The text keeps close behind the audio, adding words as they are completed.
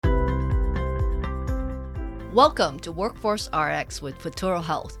Welcome to Workforce RX with Futuro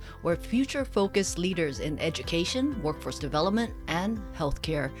Health, where future-focused leaders in education, workforce development, and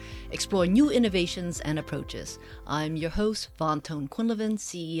healthcare explore new innovations and approaches. I'm your host, Von Tone Quinlivan,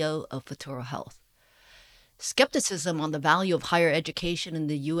 CEO of Futuro Health. Skepticism on the value of higher education in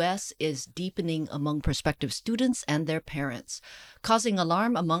the U.S. is deepening among prospective students and their parents, causing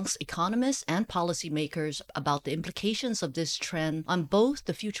alarm amongst economists and policymakers about the implications of this trend on both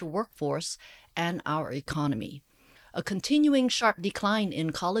the future workforce and our economy. A continuing sharp decline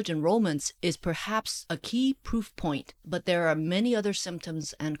in college enrollments is perhaps a key proof point, but there are many other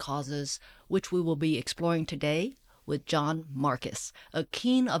symptoms and causes which we will be exploring today with John Marcus, a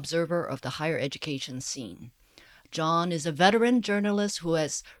keen observer of the higher education scene. John is a veteran journalist who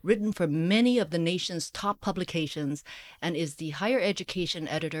has written for many of the nation's top publications and is the higher education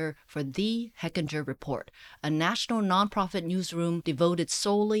editor for The Hechinger Report, a national nonprofit newsroom devoted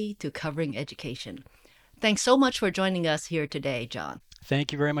solely to covering education. Thanks so much for joining us here today, John.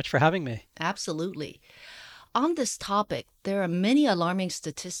 Thank you very much for having me. Absolutely. On this topic, there are many alarming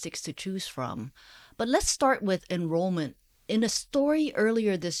statistics to choose from, but let's start with enrollment. In a story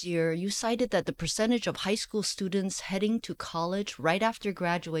earlier this year, you cited that the percentage of high school students heading to college right after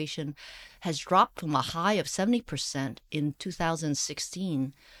graduation has dropped from a high of 70% in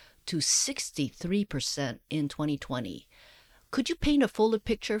 2016 to 63% in 2020. Could you paint a fuller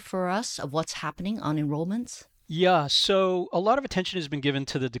picture for us of what's happening on enrollments? Yeah, so a lot of attention has been given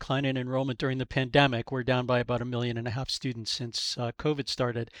to the decline in enrollment during the pandemic. We're down by about 1.5 million students since COVID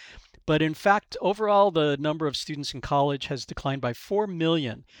started. But in fact, overall, the number of students in college has declined by 4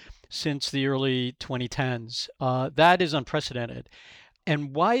 million since the early 2010s. That is unprecedented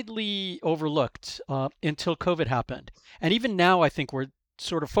and widely overlooked until COVID happened. And even now, I think we're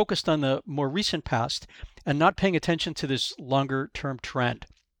sort of focused on the more recent past and not paying attention to this longer term trend.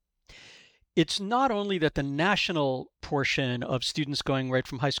 It's not only that the national portion of students going right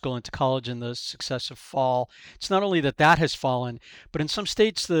from high school into college in the successive fall, it's not only that that has fallen, but in some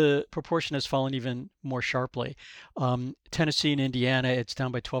states the proportion has fallen even more sharply. Tennessee and Indiana, it's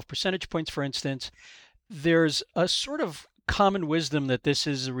down by 12 percentage points, for instance. There's a sort of common wisdom that this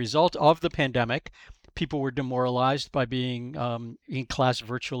is a result of the pandemic. People were demoralized by being in class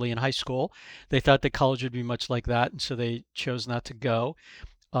virtually in high school. They thought that college would be much like that, and so they chose not to go.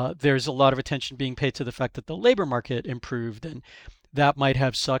 There's a lot of attention being paid to the fact that the labor market improved, and that might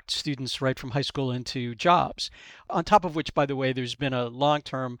have sucked students right from high school into jobs. On top of which, by the way, there's been a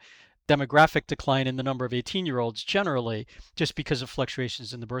long-term demographic decline in the number of 18-year-olds generally, just because of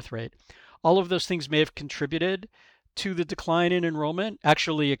fluctuations in the birth rate. All of those things may have contributed to the decline in enrollment,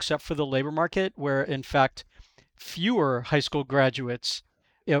 actually, except for the labor market, where in fact fewer high school graduates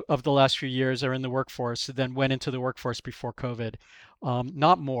of the last few years are in the workforce than went into the workforce before COVID,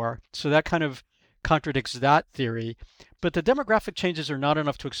 not more. So that kind of contradicts that theory. But the demographic changes are not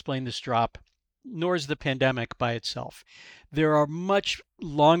enough to explain this drop, nor is the pandemic by itself. There are much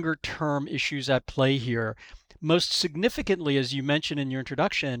longer term issues at play here. Most significantly, as you mentioned in your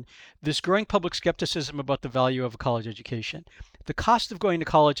introduction, this growing public skepticism about the value of a college education. The cost of going to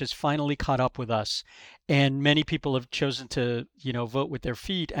college has finally caught up with us, and many people have chosen to, vote with their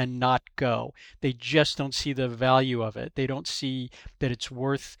feet and not go. They just don't see the value of it. They don't see that it's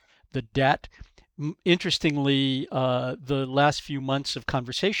worth the debt. Interestingly, the last few months of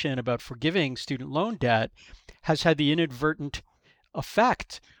conversation about forgiving student loan debt has had the inadvertent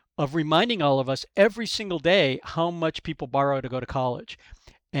effect of reminding all of us every single day how much people borrow to go to college.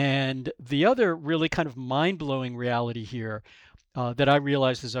 And the other really kind of mind-blowing reality here that I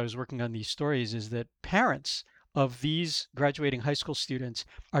realized as I was working on these stories is that parents of these graduating high school students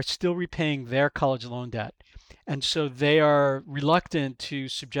are still repaying their college loan debt. And so they are reluctant to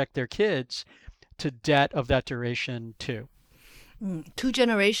subject their kids to debt of that duration too. 2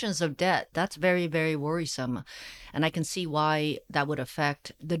 generations of debt, that's very, very worrisome. And I can see why that would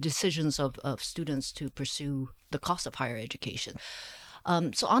affect the decisions of students to pursue the cost of higher education.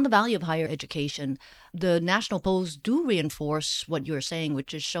 So on the value of higher education, the national polls do reinforce what you're saying,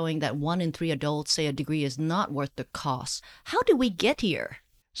 which is showing that 1 in 3 adults say a degree is not worth the cost. How did we get here?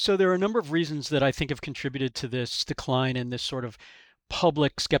 So there are a number of reasons that I think have contributed to this decline in this sort of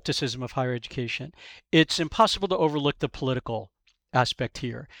public skepticism of higher education. It's impossible to overlook the political aspect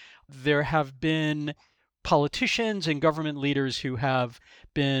here. There have been politicians and government leaders who have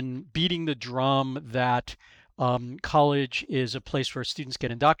been beating the drum that college is a place where students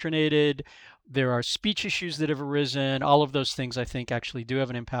get indoctrinated. There are speech issues that have arisen. All of those things, I think, actually do have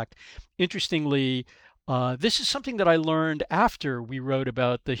an impact. Interestingly, this is something that I learned after we wrote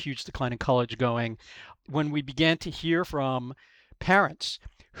about the huge decline in college going, when we began to hear from parents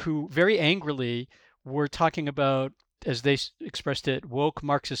who very angrily were talking about, as they expressed it, woke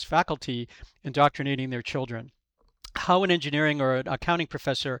Marxist faculty indoctrinating their children. How an engineering or an accounting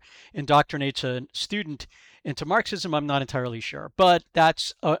professor indoctrinates a student into Marxism, I'm not entirely sure. But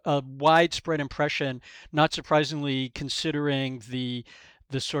that's a widespread impression, not surprisingly, considering the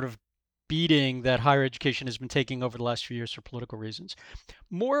sort of beating that higher education has been taking over the last few years for political reasons.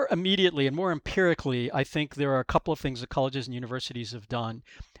 More immediately and more empirically, I think there are a couple of things that colleges and universities have done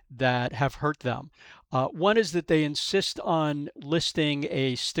that have hurt them. One is that they insist on listing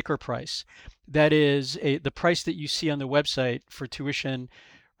a sticker price. That is the price that you see on the website for tuition,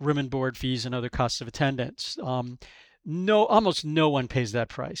 room and board fees, and other costs of attendance. Almost no one pays that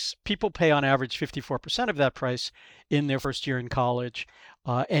price. People pay on average 54% of that price in their first year in college.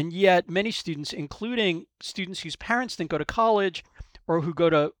 And yet many students, including students whose parents didn't go to college or who go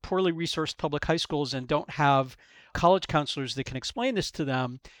to poorly resourced public high schools and don't have college counselors that can explain this to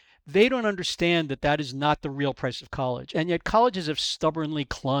them, they don't understand that that is not the real price of college. And yet colleges have stubbornly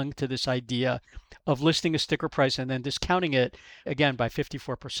clung to this idea of listing a sticker price and then discounting it again by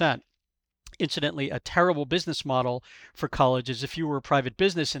 54%. Incidentally, a terrible business model for colleges. If you were a private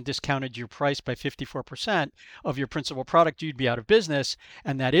business and discounted your price by 54% of your principal product, you'd be out of business.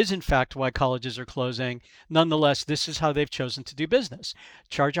 And that is, in fact, why colleges are closing. Nonetheless, this is how they've chosen to do business: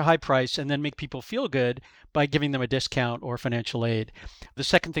 charge a high price and then make people feel good by giving them a discount or financial aid. The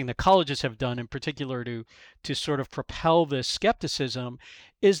second thing that colleges have done, in particular, to sort of propel this skepticism,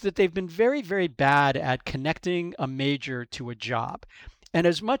 is that they've been very, very bad at connecting a major to a job. And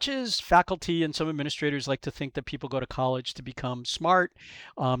as much as faculty and some administrators like to think that people go to college to become smart,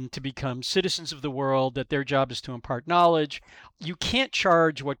 to become citizens of the world, that their job is to impart knowledge, you can't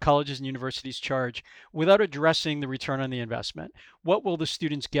charge what colleges and universities charge without addressing the return on the investment. What will the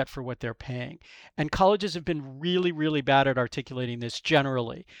students get for what they're paying? And colleges have been really, really bad at articulating this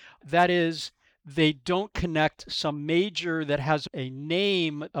generally. That is, they don't connect some major that has a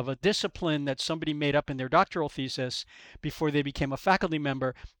name of a discipline that somebody made up in their doctoral thesis before they became a faculty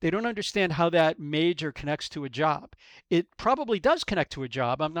member. They don't understand how that major connects to a job. It probably does connect to a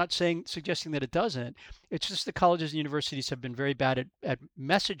job. I'm not suggesting that it doesn't. It's just the colleges and universities have been very bad at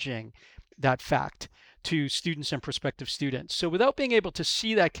messaging that fact to students and prospective students. So without being able to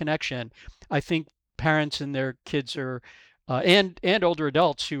see that connection, I think parents and their kids are and older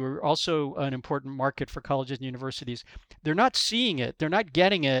adults, who are also an important market for colleges and universities, they're not seeing it, they're not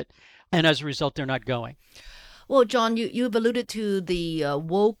getting it, and as a result, they're not going. Well, John, you've alluded to the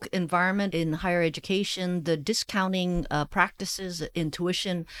woke environment in higher education, the discounting practices in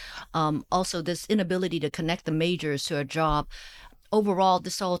tuition, also this inability to connect the majors to a job. Overall,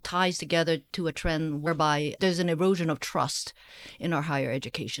 this all ties together to a trend whereby there's an erosion of trust in our higher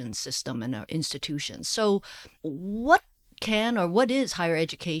education system and our institutions. So what is higher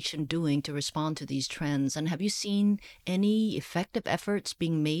education doing to respond to these trends? And have you seen any effective efforts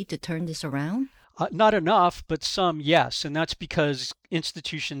being made to turn this around? Not enough, but some, yes. And that's because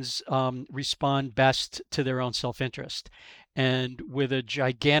institutions respond best to their own self-interest. And with a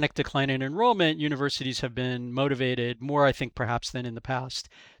gigantic decline in enrollment, universities have been motivated more, I think, perhaps than in the past,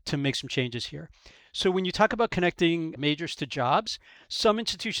 to make some changes here. So when you talk about connecting majors to jobs, some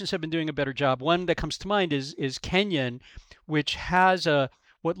institutions have been doing a better job. One that comes to mind is Kenyon, which has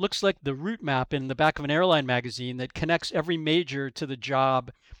what looks like the route map in the back of an airline magazine that connects every major to the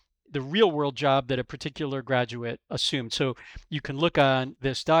job, the real world job that a particular graduate assumed. So you can look on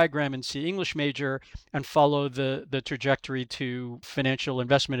this diagram and see English major and follow the trajectory to financial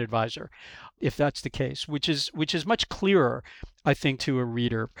investment advisor, if that's the case, which is much clearer, I think, to a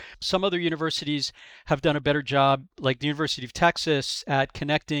reader. Some other universities have done a better job, like the University of Texas, at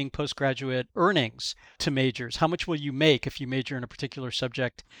connecting postgraduate earnings to majors. How much will you make if you major in a particular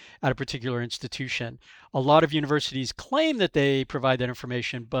subject at a particular institution? A lot of universities claim that they provide that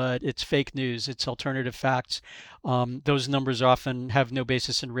information, but it's fake news. It's alternative facts. Those numbers often have no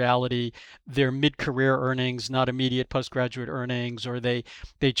basis in reality. They're mid-career earnings, not immediate postgraduate earnings, or they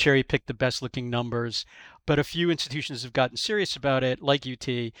cherry pick the best looking numbers. But a few institutions have gotten serious about it, like UT,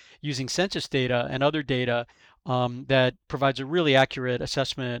 using census data and other data that provides a really accurate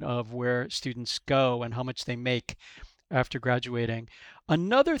assessment of where students go and how much they make after graduating.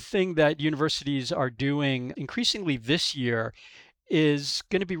 Another thing that universities are doing increasingly this year is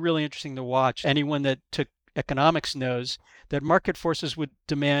going to be really interesting to watch. Anyone that took economics knows that market forces would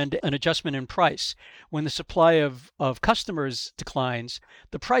demand an adjustment in price. When the supply of customers declines,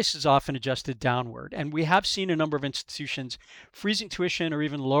 the price is often adjusted downward. And we have seen a number of institutions freezing tuition or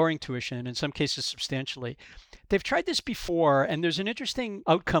even lowering tuition, in some cases substantially. They've tried this before, and there's an interesting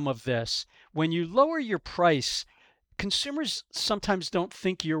outcome of this. When you lower your price, consumers sometimes don't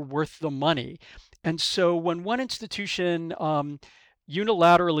think you're worth the money. And so when one institution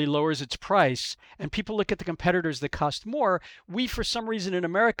unilaterally lowers its price and people look at the competitors that cost more, we, for some reason in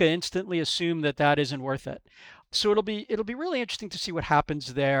America, instantly assume that that isn't worth it. So it'll be really interesting to see what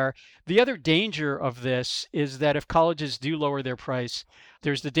happens there. The other danger of this is that if colleges do lower their price,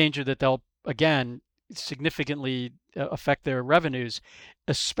 there's the danger that they'll again significantly affect their revenues,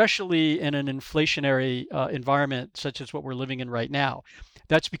 especially in an inflationary environment such as what we're living in right now.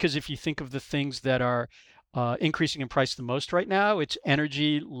 That's because if you think of the things that are increasing in price the most right now, it's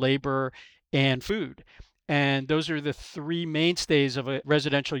energy, labor, and food. And those are the three mainstays of a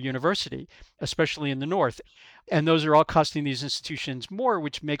residential university, especially in the North. And those are all costing these institutions more,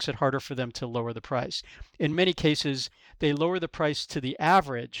 which makes it harder for them to lower the price. In many cases, they lower the price to the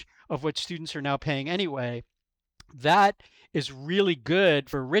average of what students are now paying anyway. That is really good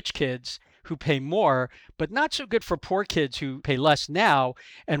for rich kids who pay more, but not so good for poor kids who pay less now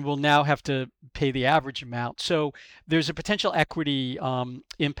and will now have to pay the average amount. So there's a potential equity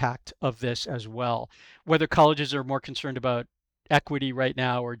impact of this as well. Whether colleges are more concerned about equity right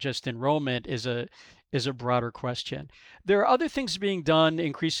now or just enrollment is a broader question. There are other things being done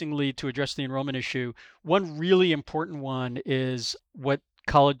increasingly to address the enrollment issue. One really important one is what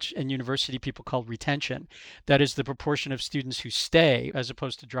college and university people call retention. That is the proportion of students who stay as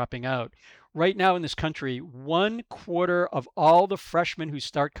opposed to dropping out. Right now in this country, 1/4 of all the freshmen who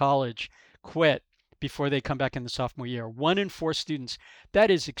start college quit before they come back in the sophomore year. 1 in 4 students.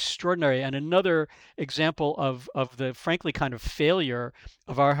 That is extraordinary. And another example of the frankly kind of failure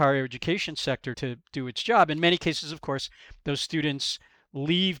of our higher education sector to do its job. In many cases, of course, those students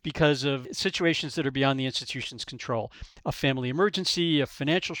leave because of situations that are beyond the institution's control, a family emergency, a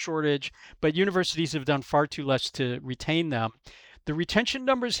financial shortage, but universities have done far too less to retain them. The retention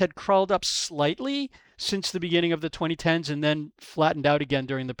numbers had crawled up slightly since the beginning of the 2010s and then flattened out again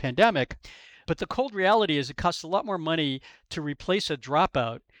during the pandemic. But the cold reality is it costs a lot more money to replace a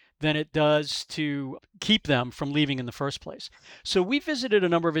dropout than it does to keep them from leaving in the first place. So we visited a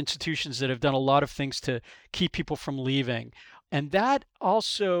number of institutions that have done a lot of things to keep people from leaving. And that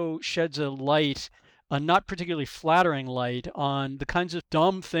also sheds a light, a not particularly flattering light, on the kinds of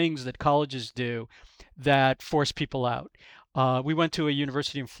dumb things that colleges do that force people out. We went to a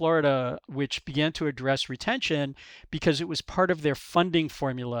university in Florida which began to address retention because it was part of their funding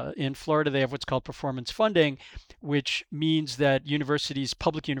formula. In Florida, they have what's called performance funding, which means that universities,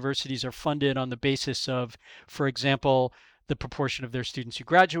 public universities, are funded on the basis of, for example, the proportion of their students who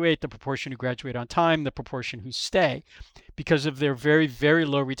graduate, the proportion who graduate on time, the proportion who stay. Because of their very, very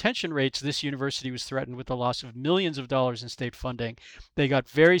low retention rates, this university was threatened with the loss of millions of dollars in state funding. They got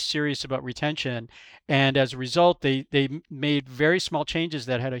very serious about retention. And as a result, they made very small changes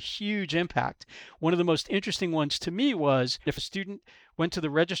that had a huge impact. One of the most interesting ones to me was if a student went to the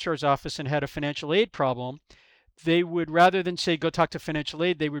registrar's office and had a financial aid problem, they would, rather than say, go talk to financial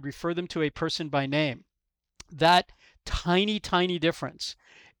aid, they would refer them to a person by name. That tiny, tiny difference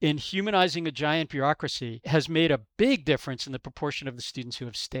in humanizing a giant bureaucracy has made a big difference in the proportion of the students who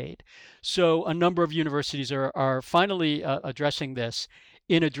have stayed. So a number of universities are finally addressing this.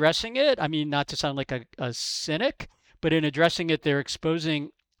 In addressing it, I mean, not to sound like a cynic, but in addressing it, they're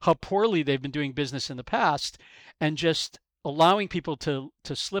exposing how poorly they've been doing business in the past and just allowing people to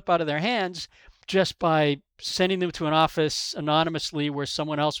slip out of their hands just by sending them to an office anonymously where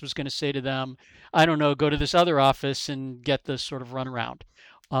someone else was going to say to them, I don't know, go to this other office and get this sort of runaround.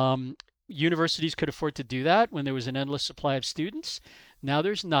 Universities could afford to do that when there was an endless supply of students. Now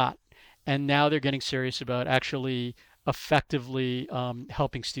there's not. And now they're getting serious about actually effectively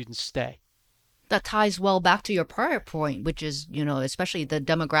helping students stay. That ties well back to your prior point, which is, especially the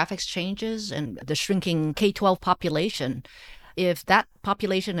demographics changes and the shrinking K-12 population. If that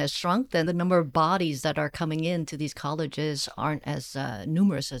population has shrunk, then the number of bodies that are coming into these colleges aren't as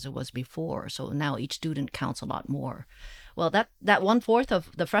numerous as it was before. So now each student counts a lot more. Well, that 1/4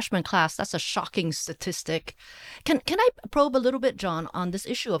 of the freshman class, that's a shocking statistic. Can I probe a little bit, John, on this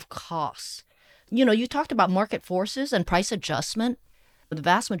issue of costs? You talked about market forces and price adjustment. The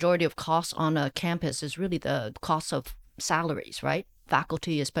vast majority of costs on a campus is really the cost of salaries, right?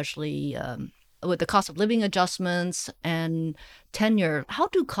 Faculty, especially with the cost of living adjustments and tenure. How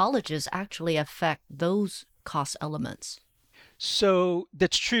do colleges actually affect those cost elements? So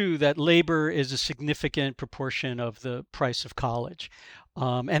that's true that labor is a significant proportion of the price of college.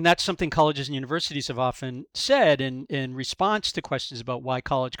 And that's something colleges and universities have often said in response to questions about why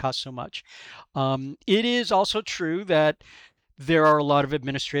college costs so much. It is also true that There are a lot of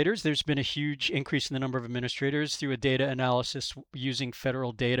administrators. There's been a huge increase in the number of administrators through a data analysis using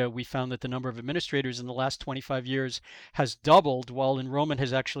federal data. We found that the number of administrators in the last 25 years has doubled while enrollment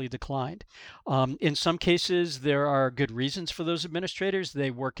has actually declined. In some cases, there are good reasons for those administrators.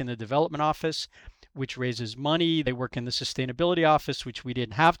 They work in the development office, which raises money. They work in the sustainability office, which we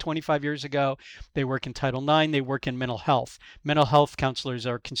didn't have 25 years ago. They work in Title IX. They work in mental health. Mental health counselors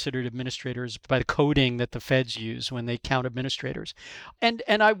are considered administrators by the coding that the feds use when they count administrators. And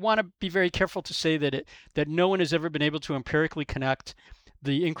I want to be very careful to say that no one has ever been able to empirically connect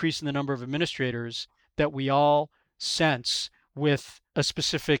the increase in the number of administrators that we all sense with a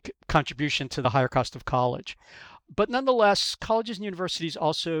specific contribution to the higher cost of college. But nonetheless, colleges and universities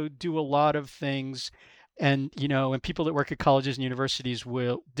also do a lot of things. And people that work at colleges and universities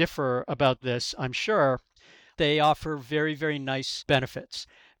will differ about this, I'm sure. They offer very, very nice benefits.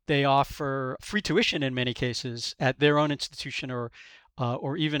 They offer free tuition in many cases at their own institution or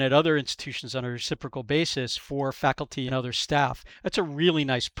even at other institutions on a reciprocal basis for faculty and other staff. That's a really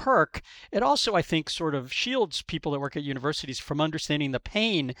nice perk. It also, I think, sort of shields people that work at universities from understanding the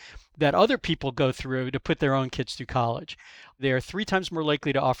pain that other people go through to put their own kids through college. They are 3 times more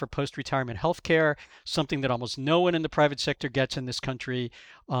likely to offer post-retirement health care, something that almost no one in the private sector gets in this country.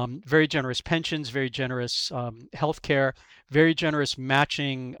 Very generous pensions, very generous health care, very generous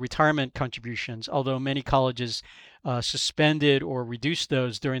matching retirement contributions, although many colleges suspended or reduced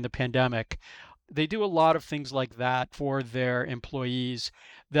those during the pandemic. They do a lot of things like that for their employees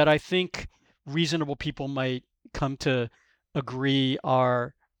that I think reasonable people might come to agree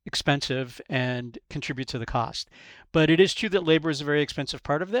are expensive and contribute to the cost. But it is true that labor is a very expensive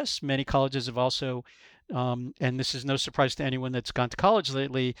part of this. Many colleges have also, and this is no surprise to anyone that's gone to college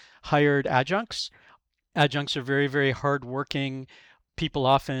lately, hired adjuncts. Adjuncts are very, very hardworking people,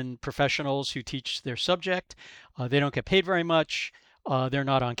 often professionals who teach their subject. They don't get paid very much. They're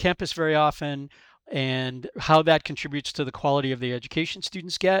not on campus very often. And how that contributes to the quality of the education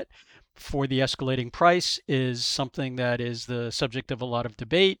students get for the escalating price is something that is the subject of a lot of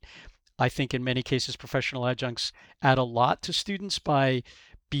debate. I think in many cases, professional adjuncts add a lot to students by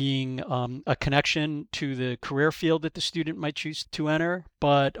being a connection to the career field that the student might choose to enter.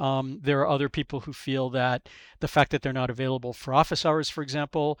 But there are other people who feel that the fact that they're not available for office hours, for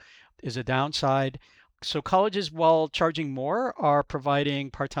example, is a downside. So colleges, while charging more, are providing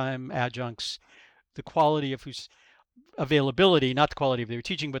part-time adjuncts. The quality of whose availability, not the quality of their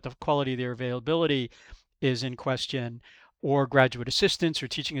teaching, but the quality of their availability is in question, or graduate assistants or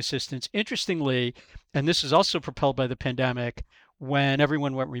teaching assistants. Interestingly, and this is also propelled by the pandemic, when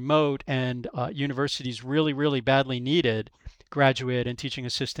everyone went remote and universities really, really badly needed graduate and teaching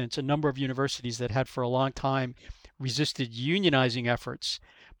assistants, a number of universities that had for a long time resisted unionizing efforts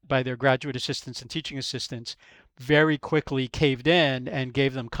by their graduate assistants and teaching assistants very quickly caved in and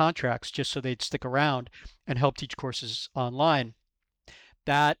gave them contracts just so they'd stick around and help teach courses online.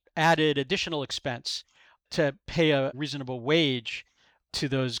 That added additional expense to pay a reasonable wage to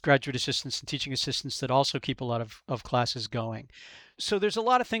those graduate assistants and teaching assistants that also keep a lot of classes going. So there's a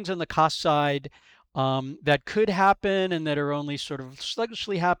lot of things on the cost side that could happen and that are only sort of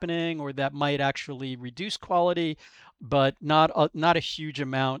sluggishly happening, or that might actually reduce quality, but not a huge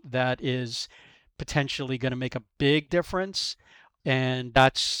amount that is potentially going to make a big difference. And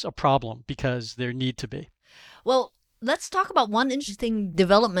that's a problem because there need to be. Well, let's talk about one interesting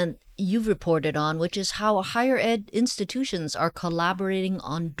development you've reported on, which is how higher ed institutions are collaborating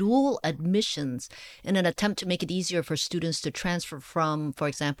on dual admissions in an attempt to make it easier for students to transfer from, for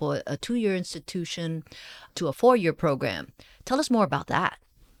example, a 2-year institution to a 4-year program. Tell us more about that.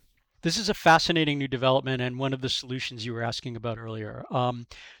 This is a fascinating new development and one of the solutions you were asking about earlier.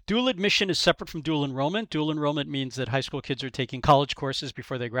 Dual admission is separate from dual enrollment. Dual enrollment means that high school kids are taking college courses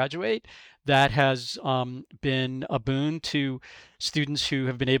before they graduate. That has been a boon to students who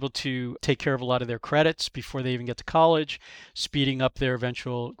have been able to take care of a lot of their credits before they even get to college, speeding up their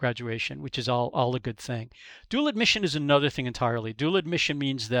eventual graduation, which is all a good thing. Dual admission is another thing entirely. Dual admission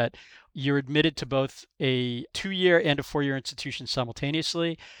means that you're admitted to both a 2-year and a 4-year institution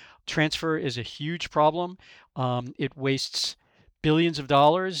simultaneously. Transfer is a huge problem. It wastes billions of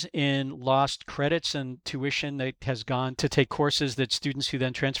dollars in lost credits and tuition that has gone to take courses that students who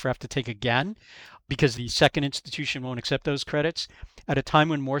then transfer have to take again because the second institution won't accept those credits. At a time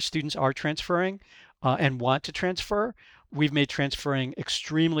when more students are transferring and want to transfer, we've made transferring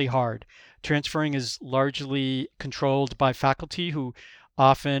extremely hard. Transferring is largely controlled by faculty who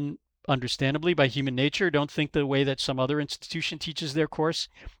often understandably by human nature, don't think the way that some other institution teaches their course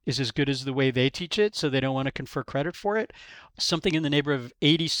is as good as the way they teach it, so they don't want to confer credit for it. Something in the neighborhood of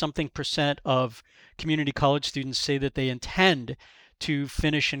 80 something percent of community college students say that they intend to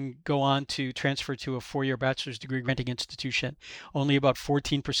finish and go on to transfer to a 4-year bachelor's degree granting institution. Only about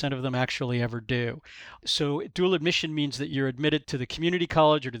 14% of them actually ever do. So dual admission means that you're admitted to the community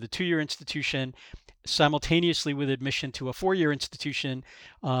college or to the 2-year institution simultaneously with admission to a 4-year institution,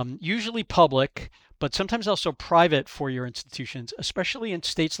 usually public, but sometimes also private 4-year institutions, especially in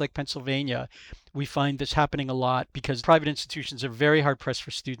states like Pennsylvania. We find this happening a lot because private institutions are very hard pressed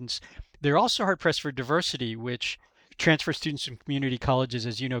for students. They're also hard pressed for diversity, which transfer students from community colleges,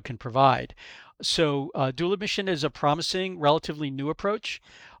 as you know, can provide. So dual admission is a promising, relatively new approach.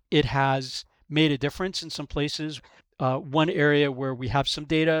 It has made a difference in some places. One area where we have some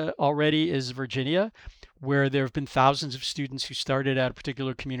data already is Virginia, where there have been thousands of students who started at a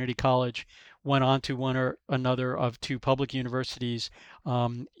particular community college, went on to one or another of 2 public universities,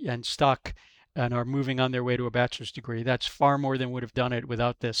 and stuck and are moving on their way to a bachelor's degree. That's far more than would have done it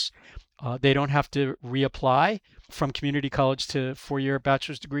without this. They don't have to reapply from community college to 4-year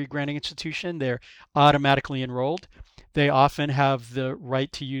bachelor's degree granting institution. They're automatically enrolled. They often have the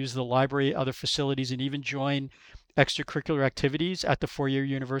right to use the library, other facilities, and even join extracurricular activities at the 4-year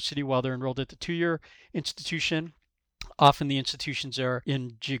university while they're enrolled at the 2-year institution. Often the institutions are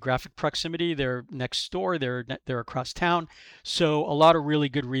in geographic proximity. They're next door. They're across town. So a lot of really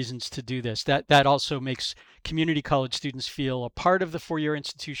good reasons to do this. That also makes community college students feel a part of the 4-year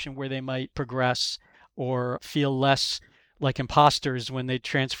institution where they might progress or feel less like imposters when they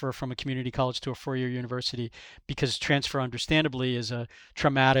transfer from a community college to a 4-year university, because transfer, understandably, is a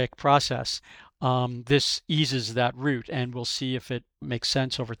traumatic process. This eases that route, and we'll see if it makes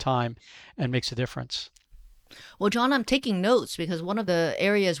sense over time and makes a difference. Well, John, I'm taking notes because one of the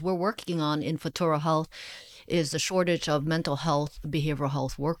areas we're working on in Futuro Health is the shortage of mental health, behavioral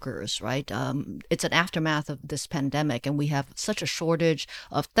health workers, right? It's an aftermath of this pandemic, and we have such a shortage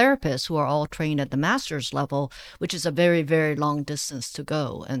of therapists who are all trained at the master's level, which is a very, very long distance to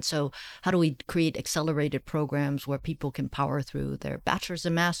go. And so how do we create accelerated programs where people can power through their bachelor's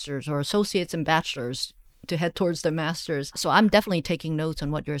and master's or associates and bachelor's to head towards their master's? So I'm definitely taking notes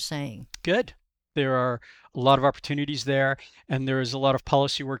on what you're saying. Good. There are a lot of opportunities there, and there is a lot of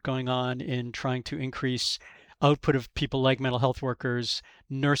policy work going on in trying to increase output of people like mental health workers,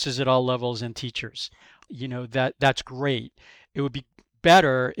 nurses at all levels, and teachers. That's great. It would be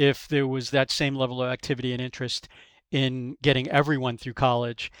better if there was that same level of activity and interest in getting everyone through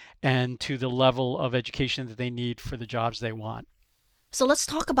college and to the level of education that they need for the jobs they want. So let's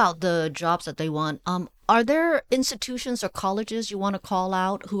talk about the jobs that they want. Are there institutions or colleges you want to call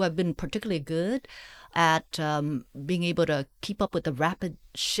out who have been particularly good at being able to keep up with the rapid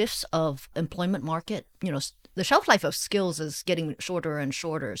shifts of employment market? The shelf life of skills is getting shorter and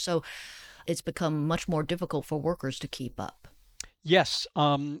shorter, so it's become much more difficult for workers to keep up. Yes.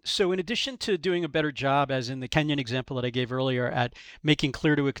 So in addition to doing a better job, as in the Kenyan example that I gave earlier, at making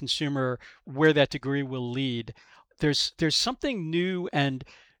clear to a consumer where that degree will lead, there's something new and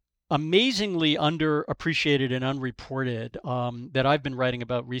amazingly underappreciated and unreported that I've been writing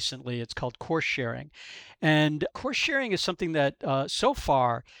about recently. It's called course sharing. And course sharing is something that so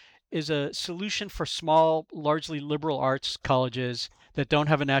far is a solution for small, largely liberal arts colleges that don't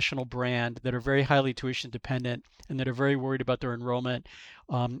have a national brand, that are very highly tuition dependent, and that are very worried about their enrollment.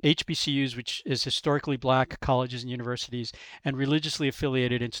 HBCUs, which is historically Black colleges and universities, and religiously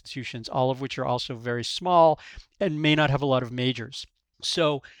affiliated institutions, all of which are also very small and may not have a lot of majors.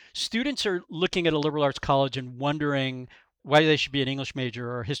 So students are looking at a liberal arts college and wondering why they should be an English major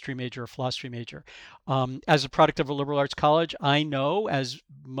or a history major or philosophy major. As a product of a liberal arts college, I know, as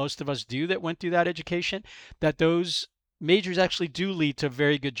most of us do that went through that education, that those majors actually do lead to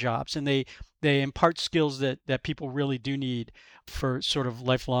very good jobs, and they impart skills that people really do need for sort of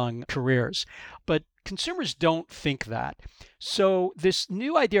lifelong careers. But consumers don't think that. So this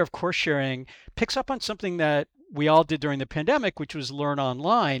new idea of course sharing picks up on something that we all did during the pandemic, which was learn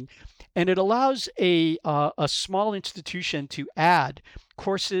online. And it allows a small institution to add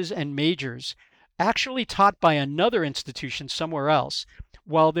courses and majors actually taught by another institution somewhere else,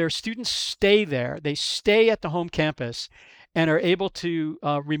 while their students stay there. They stay at the home campus and are able to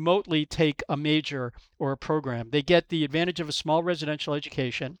remotely take a major or a program. They get the advantage of a small residential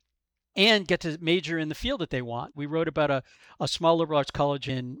education. and get to major in the field that they want. We wrote about a small liberal arts college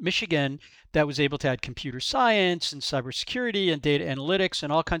in Michigan that was able to add computer science and cybersecurity and data analytics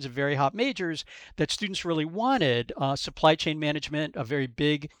and all kinds of very hot majors that students really wanted. Supply chain management, a very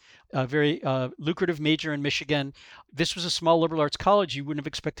big, very lucrative major in Michigan. This was a small liberal arts college. You wouldn't have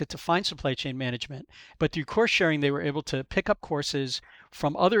expected to find supply chain management. But through course sharing, they were able to pick up courses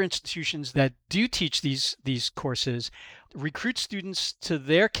from other institutions that do teach these courses, recruit students to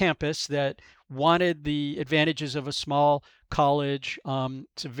their campus that wanted the advantages of a small college.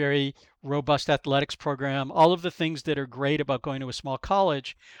 It's a very robust athletics program, all of the things that are great about going to a small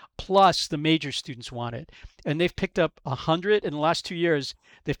college, plus the major students wanted. And they've picked up 100 in the last 2 years.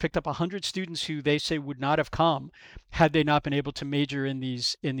 They've picked up 100 students who they say would not have come had they not been able to major in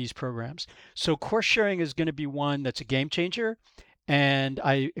these programs. So course sharing is going to be one that's a game changer, and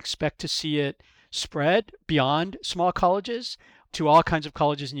I expect to see it spread beyond small colleges to all kinds of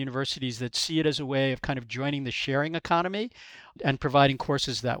colleges and universities that see it as a way of kind of joining the sharing economy and providing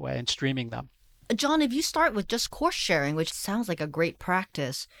courses that way and streaming them. John, if you start with just course sharing, which sounds like a great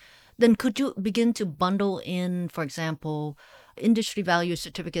practice, then could you begin to bundle in, for example, industry value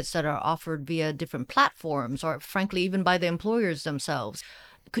certificates that are offered via different platforms or frankly, even by the employers themselves?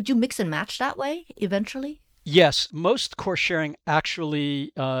 Could you mix and match that way eventually? Yes, most course sharing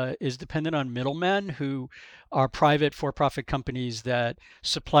actually is dependent on middlemen who are private for-profit companies that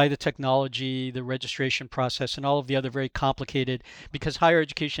supply the technology, the registration process, and all of the other very complicated, because higher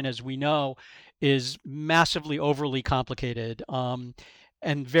education, as we know, is massively overly complicated.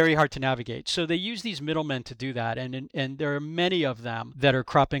 And very hard to navigate. So they use these middlemen to do that. And there are many of them that are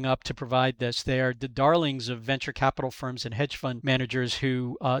cropping up to provide this. They are the darlings of venture capital firms and hedge fund managers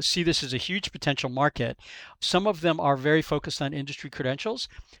who see this as a huge potential market. Some of them are very focused on industry credentials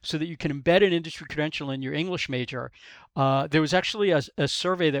so that you can embed an industry credential in your English major. There was actually a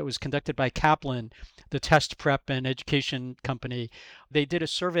survey that was conducted by Kaplan, the test prep and education company. They did a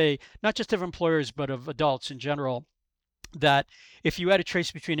survey, not just of employers, but of adults in general, that if you had a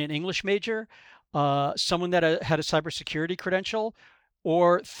trace between an English major, someone that had a cybersecurity credential,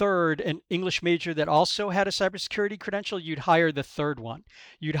 or third, an English major that also had a cybersecurity credential, you'd hire the third one.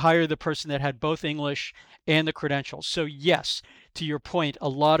 You'd hire the person that had both English and the credentials. So yes, to your point, a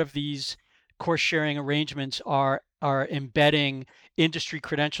lot of these course sharing arrangements are embedding industry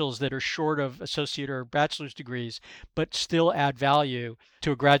credentials that are short of associate or bachelor's degrees, but still add value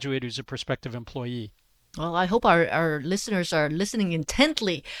to a graduate who's a prospective employee. Well, I hope our listeners are listening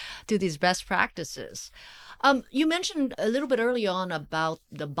intently to these best practices. You mentioned a little bit early on about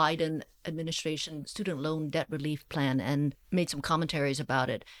the Biden administration student loan debt relief plan and made some commentaries about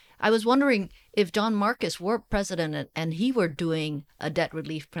it. I was wondering if John Marcus were president and he were doing a debt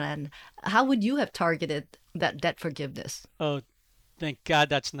relief plan, how would you have targeted that debt forgiveness? Oh, thank God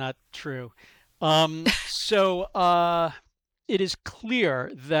that's not true. So it is clear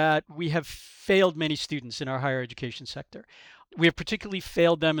that we have failed many students in our higher education sector. We have particularly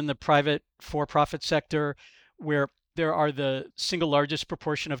failed them in the private for-profit sector, where there are the single largest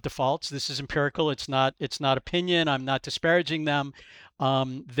proportion of defaults. This is empirical. It's not opinion. I'm not disparaging them.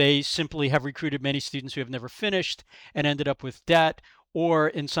 They simply have recruited many students who have never finished and ended up with debt. Or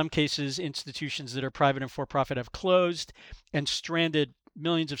in some cases, institutions that are private and for-profit have closed and stranded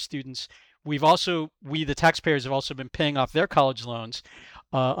millions of students. We, the taxpayers, have also been paying off their college loans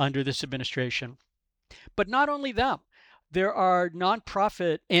under this administration. But not only them. There are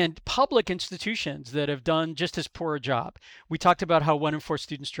nonprofit and public institutions that have done just as poor a job. We talked about how 1 in 4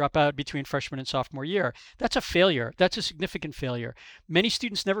 students drop out between freshman and sophomore year. That's a failure. That's a significant failure. Many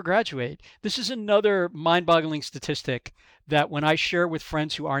students never graduate. This is another mind-boggling statistic that when I share with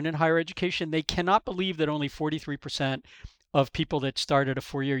friends who aren't in higher education, they cannot believe that only 43% of people that start at a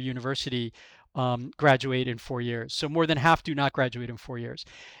 4-year university graduate in 4 years. So more than half do not graduate in 4 years.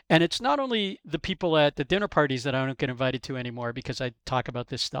 And it's not only the people at the dinner parties that I don't get invited to anymore because I talk about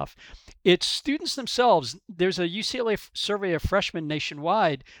this stuff. It's students themselves. There's a UCLA survey of freshmen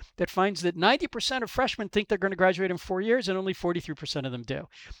nationwide that finds that 90% of freshmen think they're going to graduate in 4 years and only 43% of them do.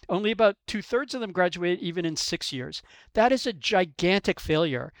 Only about 2/3 of them graduate even in 6 years. That is a gigantic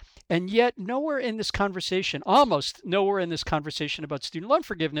failure. And yet nowhere in this conversation, almost nowhere in this conversation about student loan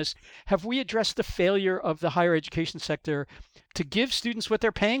forgiveness, have we addressed the failure of the higher education sector to give students what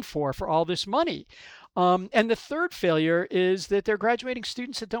they're paying for all this money. And the third failure is that they're graduating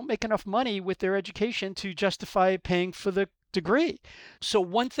students that don't make enough money with their education to justify paying for the degree. So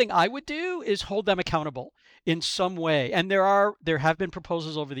one thing I would do is hold them accountable. in some way. And there have been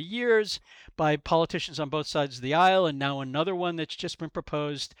proposals over the years by politicians on both sides of the aisle, and now another one that's just been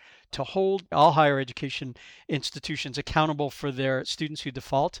proposed to hold all higher education institutions accountable for their students who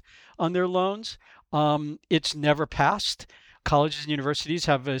default on their loans. It's never passed. Colleges and universities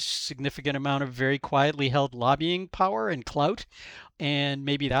have a significant amount of very quietly held lobbying power and clout, and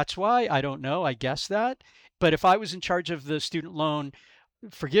maybe that's why. I don't know. I guess that. But if I was in charge of the student loan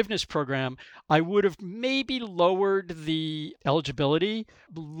forgiveness program, I would have maybe lowered the eligibility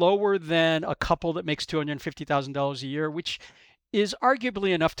lower than a couple that makes $250,000 a year, which is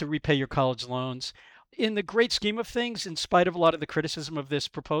arguably enough to repay your college loans. In the great scheme of things, in spite of a lot of the criticism of this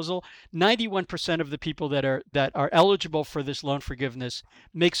proposal, 91% of the people that are eligible for this loan forgiveness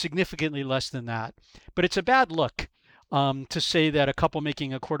make significantly less than that. But it's a bad look to say that a couple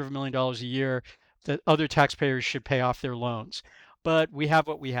making $250,000 a year, that other taxpayers should pay off their loans. But we have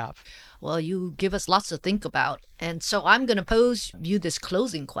what we have. Well, you give us lots to think about. And so I'm going to pose you this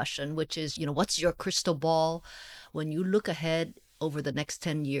closing question, which is, what's your crystal ball when you look ahead over the next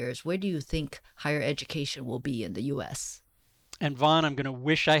 10 years? Where do you think higher education will be in the U.S.? And Vaughn, I'm going to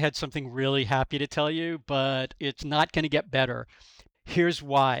wish I had something really happy to tell you, but it's not going to get better. Here's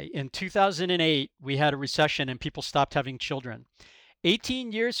why. In 2008, we had a recession and people stopped having children.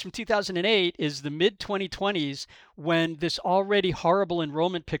 18 years from 2008 is the mid-2020s, when this already horrible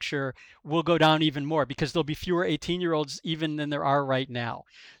enrollment picture will go down even more, because there'll be fewer 18-year-olds even than there are right now.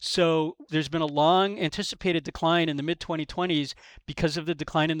 So there's been a long anticipated decline in the mid-2020s because of the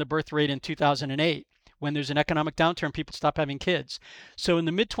decline in the birth rate in 2008. When there's an economic downturn, people stop having kids. So in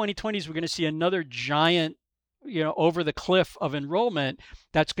the mid-2020s, we're going to see another giant over the cliff of enrollment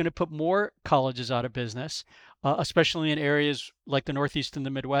that's going to put more colleges out of business, especially in areas like the Northeast and the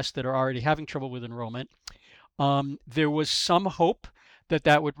Midwest that are already having trouble with enrollment. There was some hope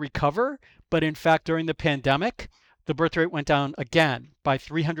that would recover, but in fact, during the pandemic, the birth rate went down again by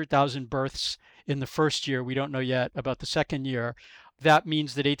 300,000 births in the first year. We don't know yet about the second year. That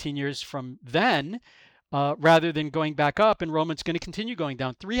means that 18 years from then, rather than going back up, enrollment's going to continue going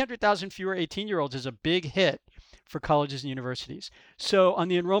down. 300,000 fewer 18-year-olds is a big hit for colleges and universities. So on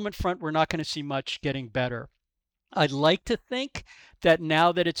the enrollment front, we're not going to see much getting better. I'd like to think that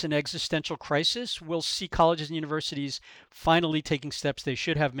now that it's an existential crisis, we'll see colleges and universities finally taking steps they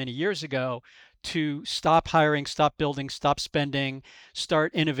should have many years ago to stop hiring, stop building, stop spending,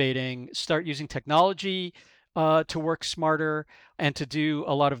 start innovating, start using technology to work smarter, and to do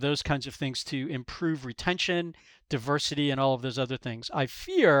a lot of those kinds of things to improve retention, diversity, and all of those other things. I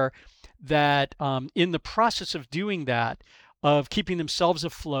fear that in the process of doing that, of keeping themselves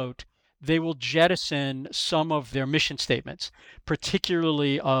afloat, they will jettison some of their mission statements,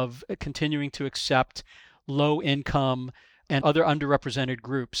 particularly of continuing to accept low income and other underrepresented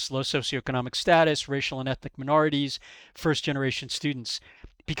groups, low socioeconomic status, racial and ethnic minorities, first generation students,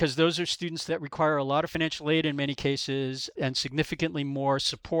 because those are students that require a lot of financial aid in many cases and significantly more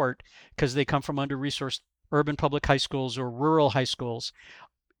support because they come from under-resourced urban public high schools or rural high schools.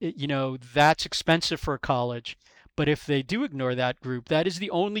 That's expensive for a college. But if they do ignore that group, that is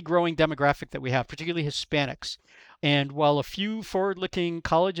the only growing demographic that we have, particularly Hispanics. And while a few forward-looking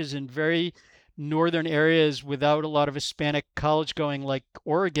colleges in very northern areas without a lot of Hispanic college going, like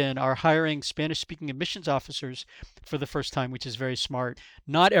Oregon, are hiring Spanish-speaking admissions officers for the first time, which is very smart,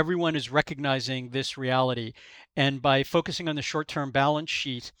 not everyone is recognizing this reality. And by focusing on the short-term balance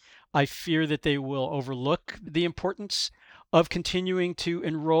sheet, I fear that they will overlook the importance of continuing to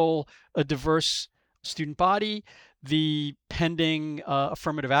enroll a diverse student body. The pending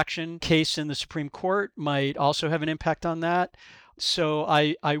affirmative action case in the Supreme Court might also have an impact on that. So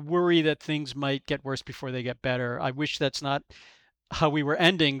I worry that things might get worse before they get better. I wish that's not how we were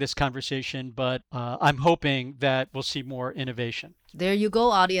ending this conversation, but I'm hoping that we'll see more innovation. There you go,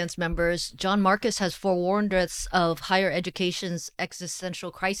 audience members. John Marcus has forewarned us of higher education's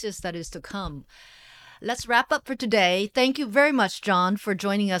existential crisis that is to come. Let's wrap up for today. Thank you very much, John, for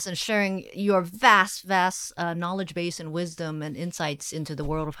joining us and sharing your vast knowledge base and wisdom and insights into the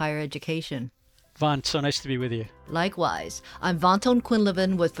world of higher education. Vaughn, so nice to be with you. Likewise. I'm Vaughn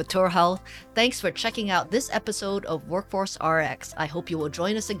Quinlivan with Futuro Health. Thanks for checking out this episode of Workforce RX. I hope you will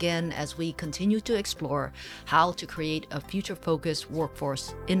join us again as we continue to explore how to create a future-focused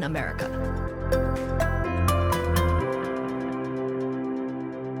workforce in America.